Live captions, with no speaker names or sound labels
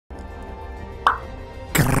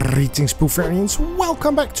Greetings, Poofarians.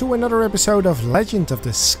 Welcome back to another episode of Legend of the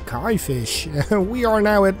Skyfish. We are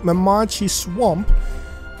now at Mamachi Swamp.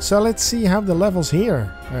 So let's see how the levels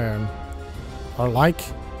here are like.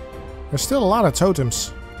 There's still a lot of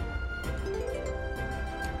totems.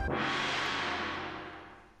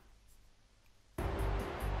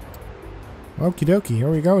 Okie dokie,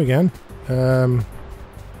 here we go again.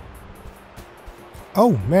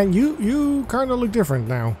 Oh man, you kind of look different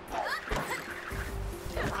now.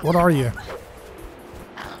 What are you?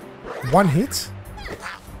 One hit?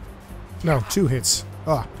 No, 2 hits.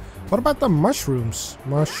 Ah, what about the mushrooms?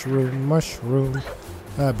 Mushroom.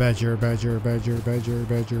 Badger.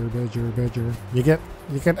 You get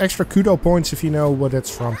extra kudo points if you know what that's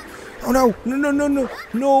from. Oh no!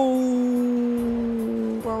 No!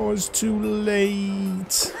 I was too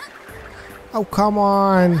late. Oh come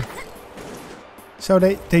on! So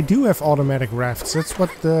they do have automatic rafts. That's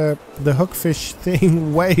what the hookfish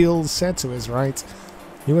thing whale said to us, right?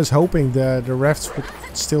 He was hoping the rafts would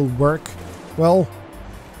still work. Well,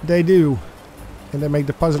 they do. And they make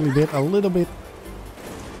the puzzly bit a little bit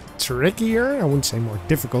trickier. I wouldn't say more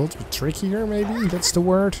difficult, but trickier maybe. That's the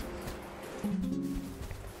word.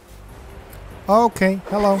 Okay,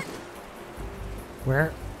 hello.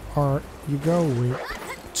 Where are you going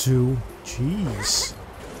to? Jeez.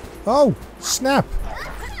 Oh, snap.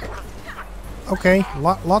 Okay,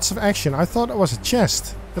 lots of action. I thought it was a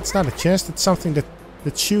chest. That's not a chest. It's something that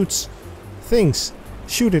shoots things.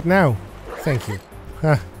 Shoot it now. Thank you.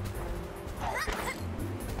 Huh.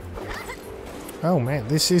 Oh man,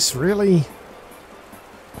 this is really...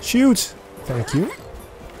 Shoot. Thank you.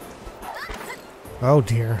 Oh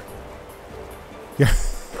dear. You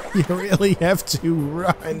really have to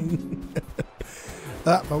run.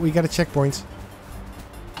 But we got a checkpoint.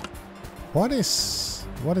 What is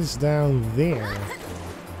down there?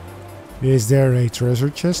 Is there a treasure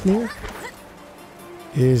chest near?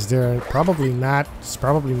 Is there? Probably not. It's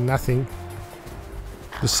probably nothing.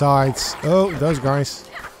 Besides, oh, those guys.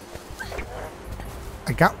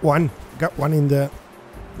 I got one. Got one in the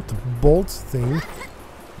bolt thing.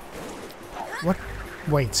 What?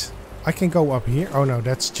 Wait. I can go up here. Oh no,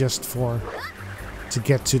 that's just to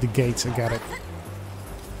get to the gates. I got it.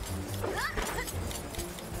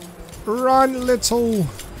 Run, little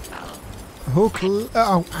hook.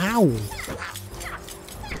 Oh, ow.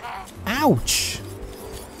 Ouch.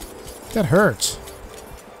 That hurts.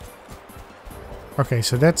 Okay,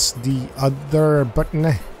 so that's the other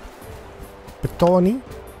button. Batoni.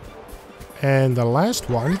 And the last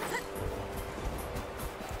one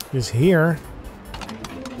is here.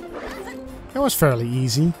 That was fairly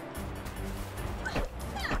easy.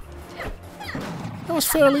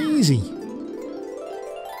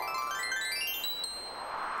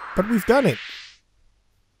 But we've done it.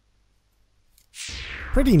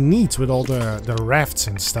 Pretty neat with all the rafts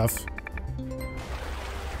and stuff.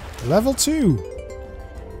 Level 2.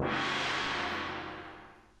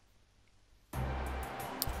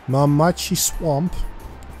 Mamachi Swamp.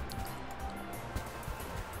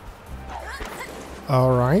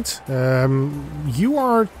 Alright. You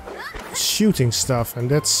are shooting stuff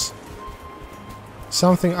and that's...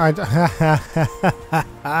 something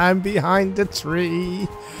I'm behind the tree.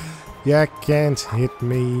 You can't hit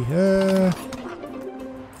me.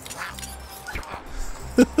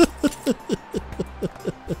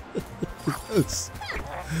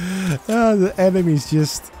 The enemies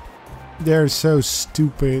just... they're so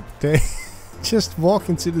stupid. They just walk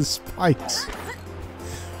into the spikes.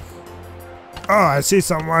 Oh, I see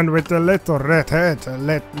someone with a little red head.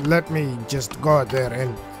 Let me just go there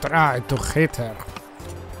and try to hit her.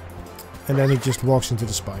 And then he just walks into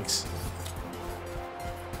the spikes.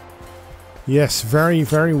 Yes, very,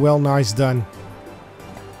 very well, nice done.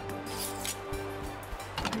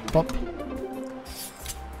 Pop.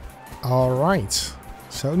 Alright.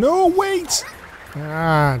 So, no, wait!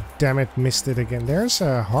 Ah, damn it, missed it again. There's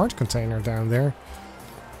a heart container down there.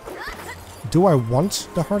 Do I want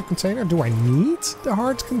the heart container? Do I need the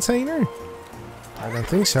heart container? I don't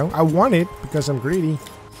think so. I want it because I'm greedy.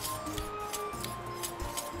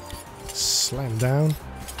 Slam down.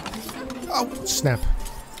 Oh, snap.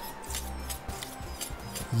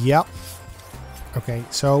 Yep. Okay,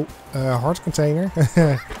 so, heart container.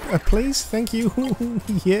 Please, thank you.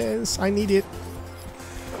 Yes, I need it.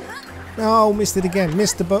 No, missed it again.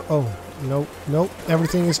 Missed the boat. Oh, no, no.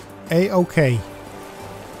 Everything is A-okay.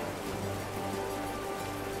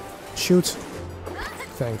 Shoot.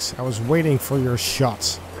 Thanks. I was waiting for your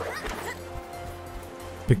shot.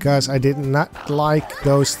 Because I did not like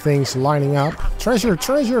those things lining up. Treasure,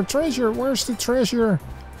 treasure, treasure! Where's the treasure?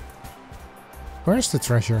 Where's the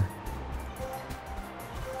treasure?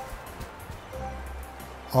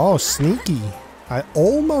 Oh, sneaky. I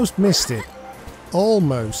almost missed it.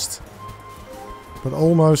 Almost. But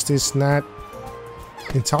almost is not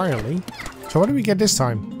entirely. So what do we get this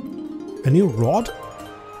time? A new rod?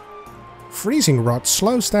 Freezing rod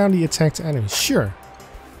slows down the attacked enemy. Sure.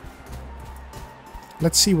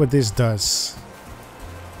 Let's see what this does.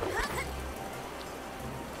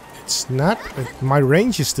 It's not... my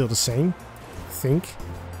range is still the same, I think.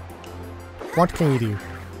 What can you do?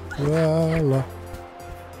 Well,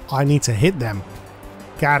 I need to hit them.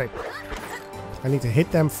 Got it. I need to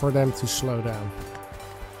hit them for them to slow down.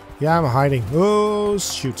 Yeah, I'm hiding. Oh,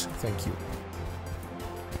 shoot. Thank you.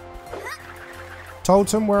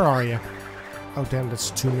 Totem, where are you? Oh, damn,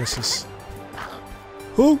 that's 2 misses.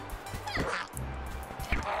 Who?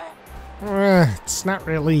 It's not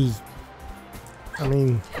really... I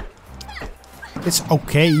mean... It's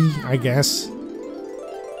okay, I guess.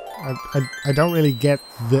 I don't really get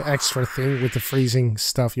the extra thing with the freezing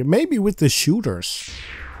stuff. Yeah, maybe with the shooters.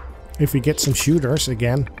 If we get some shooters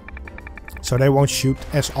again. So they won't shoot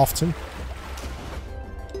as often.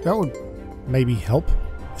 That would maybe help.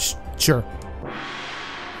 Sure.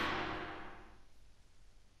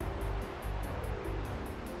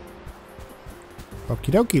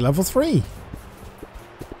 Okie dokie, level 3.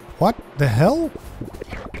 What the hell?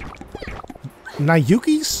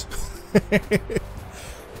 Nayukis?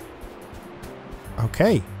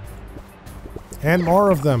 Okay. And more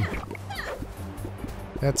of them.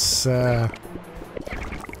 That's I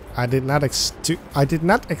did not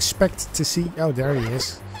expect to see... Oh, there he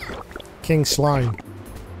is. King Slime.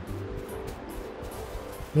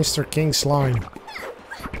 Mr. King Slime.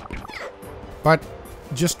 But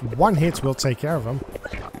just one hit will take care of them.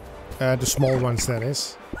 The small ones, that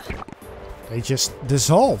is. They just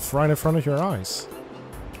dissolve right in front of your eyes.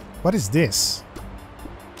 What is this?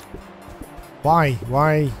 Why?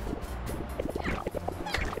 Why?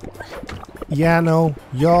 Yeah, no.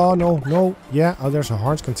 Yeah, no. Yeah, oh, there's a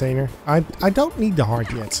heart container. I don't need the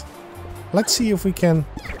heart yet. Let's see if we can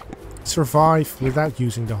survive without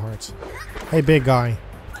using the heart. Hey, big guy.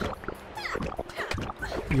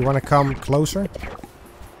 You want to come closer?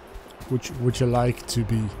 Would you like to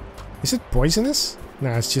be... Is it poisonous?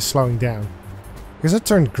 No, it's just slowing down. Because it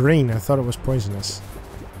turned green, I thought it was poisonous.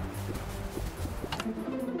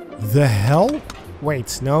 The hell?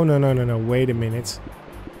 Wait, no, wait a minute.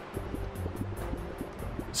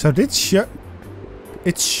 So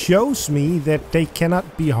it shows me that they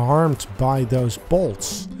cannot be harmed by those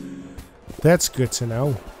bolts. That's good to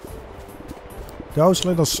know. Those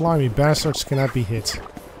little slimy bastards cannot be hit.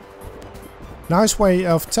 Nice way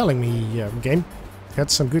of telling me, game.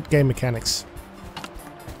 Got some good game mechanics.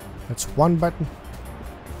 That's one button.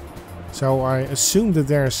 So I assume that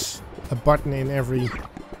there's a button in every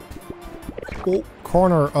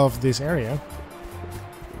corner of this area.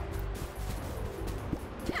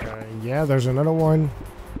 Yeah, there's another one.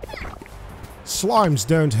 Slimes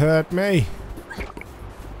don't hurt me.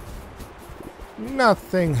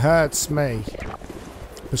 Nothing hurts me.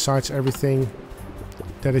 Besides everything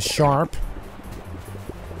that is sharp.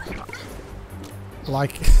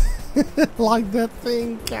 Like... like that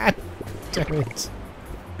thing. God damn it.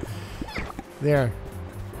 There.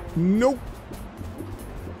 Nope.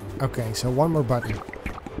 Okay, so one more button.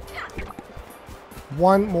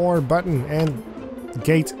 One more button and the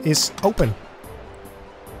gate is open.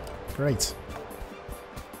 Great.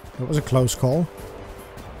 That was a close call.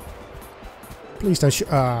 Please don't shoot.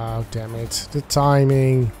 Oh, damn it. The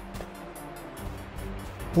timing.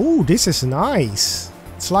 Ooh, this is nice.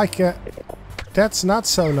 It's like a... That's not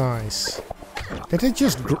so nice. Did it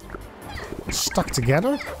just stuck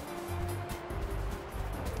together?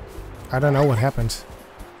 I don't know what happened.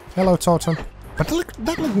 Hello, Totem. But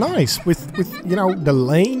that looked nice with you know, the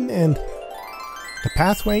lane and the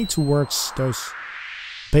pathway towards those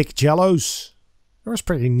big jellos. That was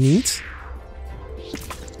pretty neat.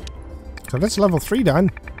 So that's level 3 done.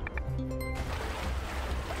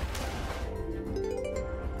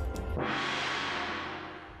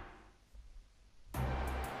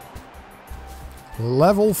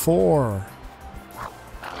 Level 4.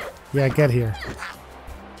 Yeah, get here.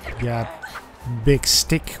 Yeah, big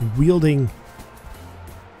stick wielding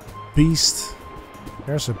beast.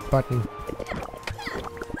 There's a button.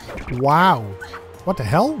 Wow. What the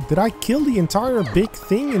hell? Did I kill the entire big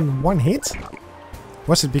thing in one hit?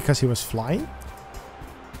 Was it because he was flying?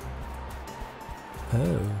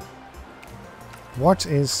 Oh. What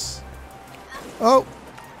is... Oh!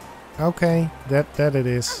 Okay, that it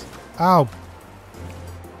is. Ow!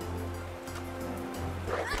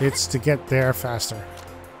 It's to get there faster.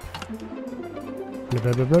 Blah,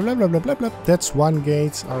 blah, blah, blah, blah, blah, blah, blah. That's one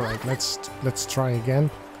gate. Alright, let's try again.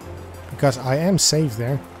 Because I am safe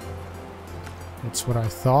there. That's what I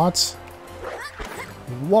thought.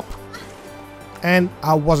 Whoop. And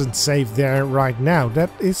I wasn't safe there right now. That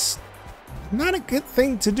is not a good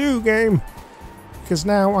thing to do, game. Because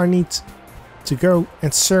now I need to go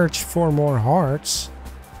and search for more hearts.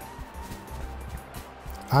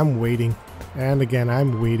 I'm waiting. And again,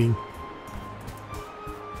 I'm waiting.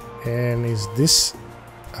 And is this...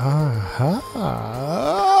 Aha!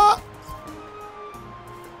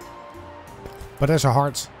 But there's a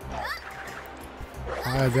heart.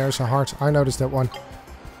 There's a heart. I noticed that one.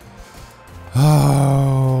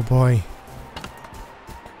 Oh boy.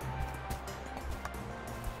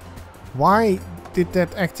 Why did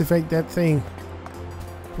that activate that thing?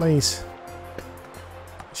 Please.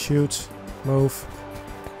 Shoot. Move.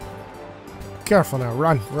 Careful now.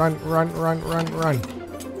 Run, run, run, run, run, run.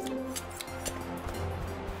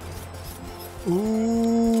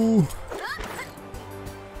 Ooh.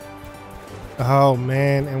 Oh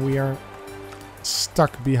man, and we are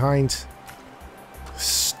stuck behind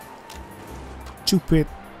stupid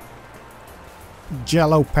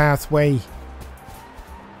jello pathway.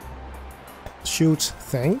 Shoot,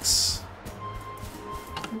 thanks.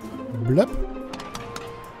 Blip.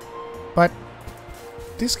 But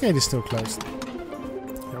this gate is still closed.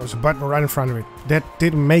 There was a button right in front of it. That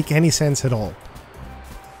didn't make any sense at all.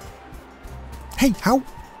 Hey, how?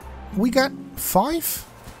 We got 5?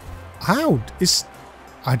 How?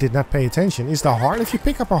 I did not pay attention. Is the heart, if you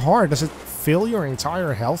pick up a heart, does it fill your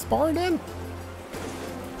entire health bar then?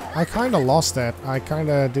 I kinda lost that. I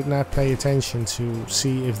kinda did not pay attention to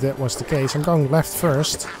see if that was the case. I'm going left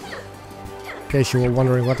first. In case you were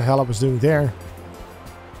wondering what the hell I was doing there.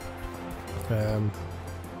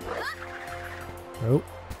 Oh.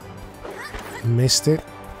 Missed it.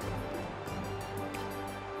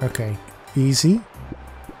 Okay. Easy.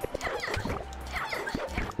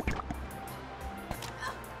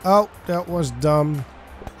 Oh, that was dumb.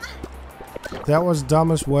 That was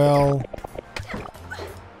dumb as well.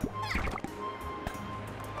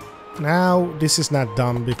 Now, this is not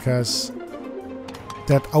dumb because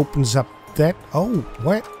that opens up that... Oh,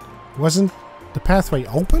 what? Wasn't the pathway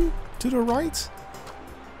open to the right?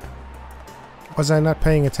 Was I not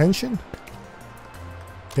paying attention?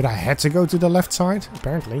 Did I have to go to the left side?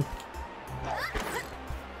 Apparently.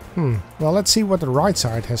 Well, let's see what the right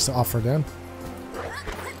side has to offer then.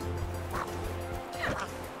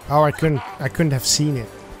 Oh, I couldn't have seen it.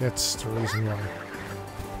 That's the reason why.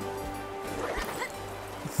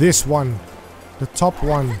 This one. The top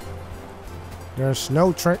one. There's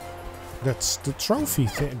no that's the trophy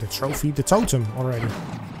thing. The totem already.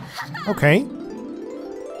 Okay.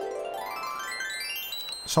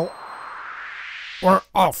 So, we're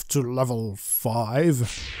off to level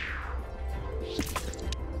 5.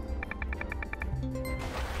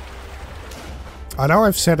 I know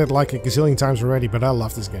I've said it like a gazillion times already, but I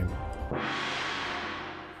love this game.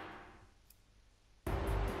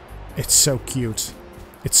 It's so cute.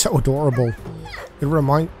 It's so adorable. It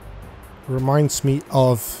reminds me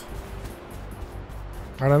of,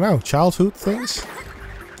 I don't know, childhood things.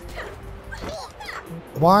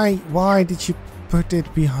 Why did you put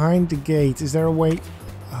it behind the gate? Is there a way?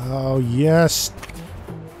 Oh yes,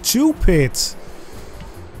 stupid.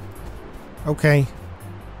 Okay.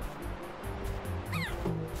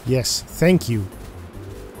 Yes, thank you.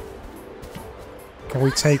 Can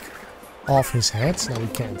we take off his head? No, we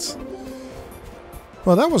can't.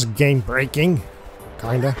 Well, that was game breaking.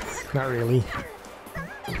 Kinda. Not really.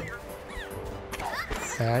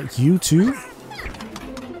 You too.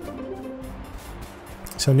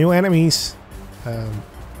 So new enemies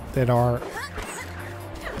that are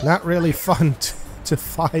not really fun to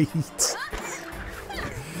fight.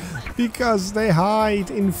 Because they hide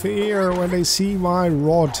in fear when they see my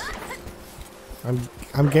rod.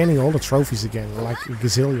 I'm gaining all the trophies again, like a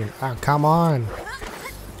gazillion. Ah, come on.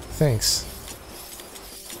 Thanks.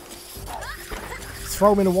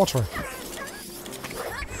 Throw him in the water.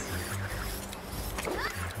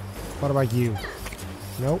 What about you?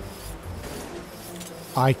 Nope.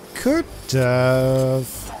 I could have,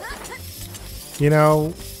 you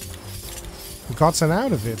know, gotten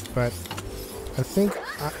out of it, but I think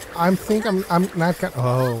I'm not gonna.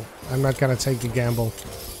 Oh, I'm not gonna take the gamble.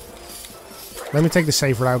 Let me take the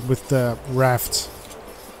safe route with the raft.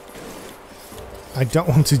 I don't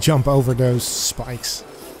want to jump over those spikes.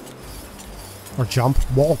 Or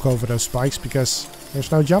walk over those spikes because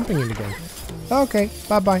there's no jumping in the game. Okay,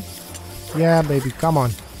 bye-bye. Yeah, baby, come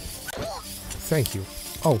on. Thank you.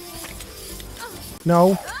 Oh.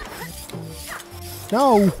 No.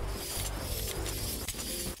 No!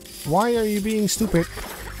 why are you being stupid?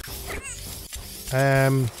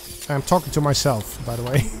 I'm talking to myself, by the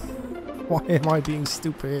way. Why am I being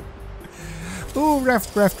stupid? Ooh,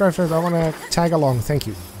 raft. I want to tag along, thank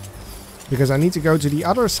you. Because I need to go to the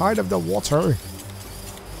other side of the water.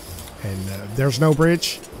 And there's no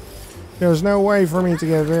bridge. There's no way for me to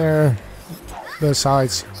get there.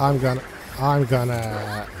 Besides, I'm gonna... I'm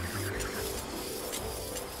gonna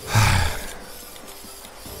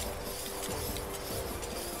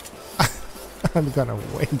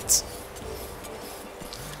wait.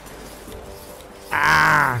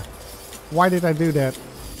 Ah! Why did I do that?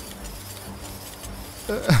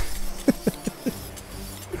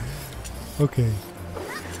 Okay.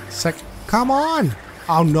 Come on!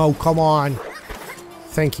 Oh no, come on!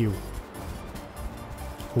 Thank you.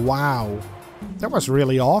 Wow. That was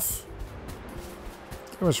really off.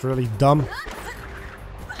 That was really dumb.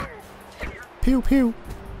 Pew pew.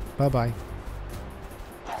 Bye-bye.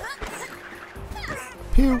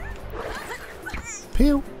 Pew.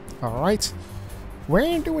 Pew. Alright.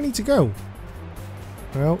 Where do we need to go?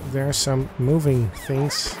 Well, there's some moving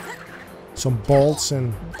things. Some bolts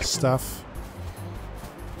and stuff.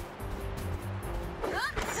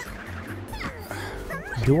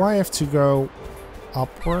 Do I have to go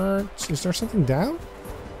upwards? Is there something down?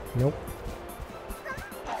 Nope.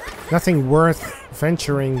 Nothing worth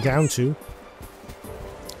venturing down to.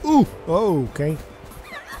 Ooh! Oh, okay.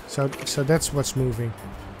 So that's what's moving.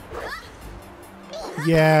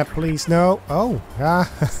 Yeah, please, no. Oh,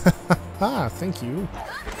 thank you.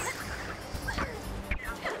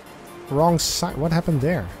 Wrong side. What happened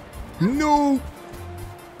there? No!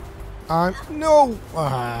 No!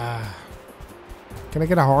 Can I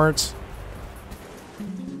get a heart?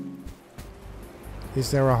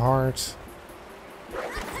 Is there a heart?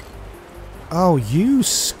 Oh, you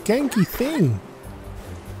skanky thing!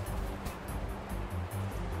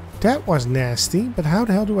 That was nasty, but how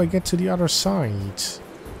the hell do I get to the other side?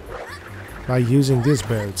 By using this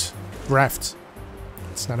boat. Raft.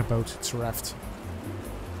 It's not a boat, it's a raft.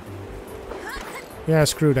 Yeah,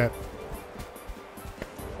 screw that.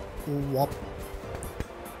 Whop.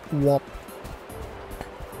 Whop.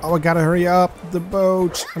 Oh, I gotta hurry up. The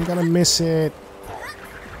boat. I'm gonna miss it.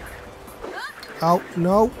 Oh,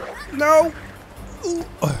 no. No! Ooh.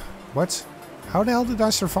 What? How the hell did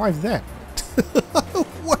I survive that?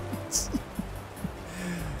 What?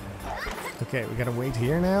 Okay, we gotta wait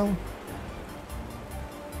here now.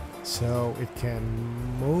 So it can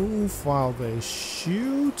move while they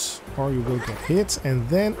shoot, or you will get hit, and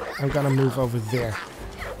then I'm gonna move over there.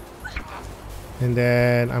 And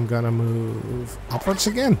then I'm gonna move upwards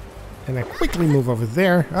again. And I quickly move over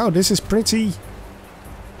there. Oh, this is pretty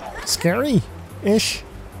scary-ish.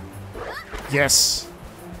 Yes.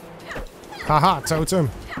 Haha, totem.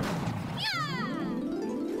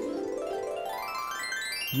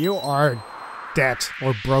 You are dead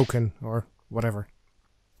or broken or whatever.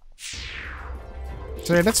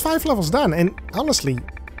 So yeah, that's 5 levels done, and honestly,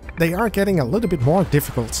 they are getting a little bit more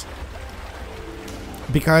difficult.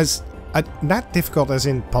 Because, not difficult as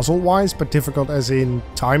in puzzle-wise, but difficult as in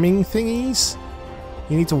timing thingies.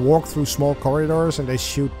 You need to walk through small corridors and they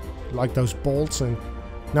shoot like those bolts, and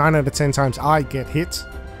 9 out of 10 times I get hit.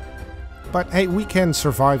 But hey, we can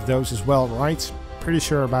survive those as well, right? Pretty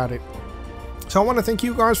sure about it. So I want to thank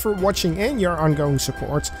you guys for watching and your ongoing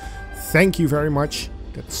support. Thank you very much.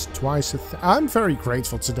 That's twice I'm very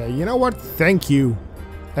grateful today. You know what? Thank you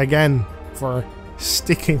again for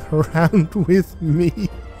sticking around with me.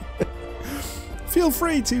 Feel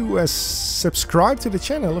free to subscribe to the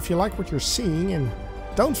channel if you like what you're seeing, and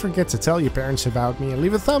don't forget to tell your parents about me and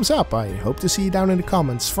leave a thumbs up. I hope to see you down in the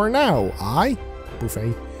comments. For now, I,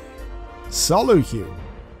 Buffet, salute you.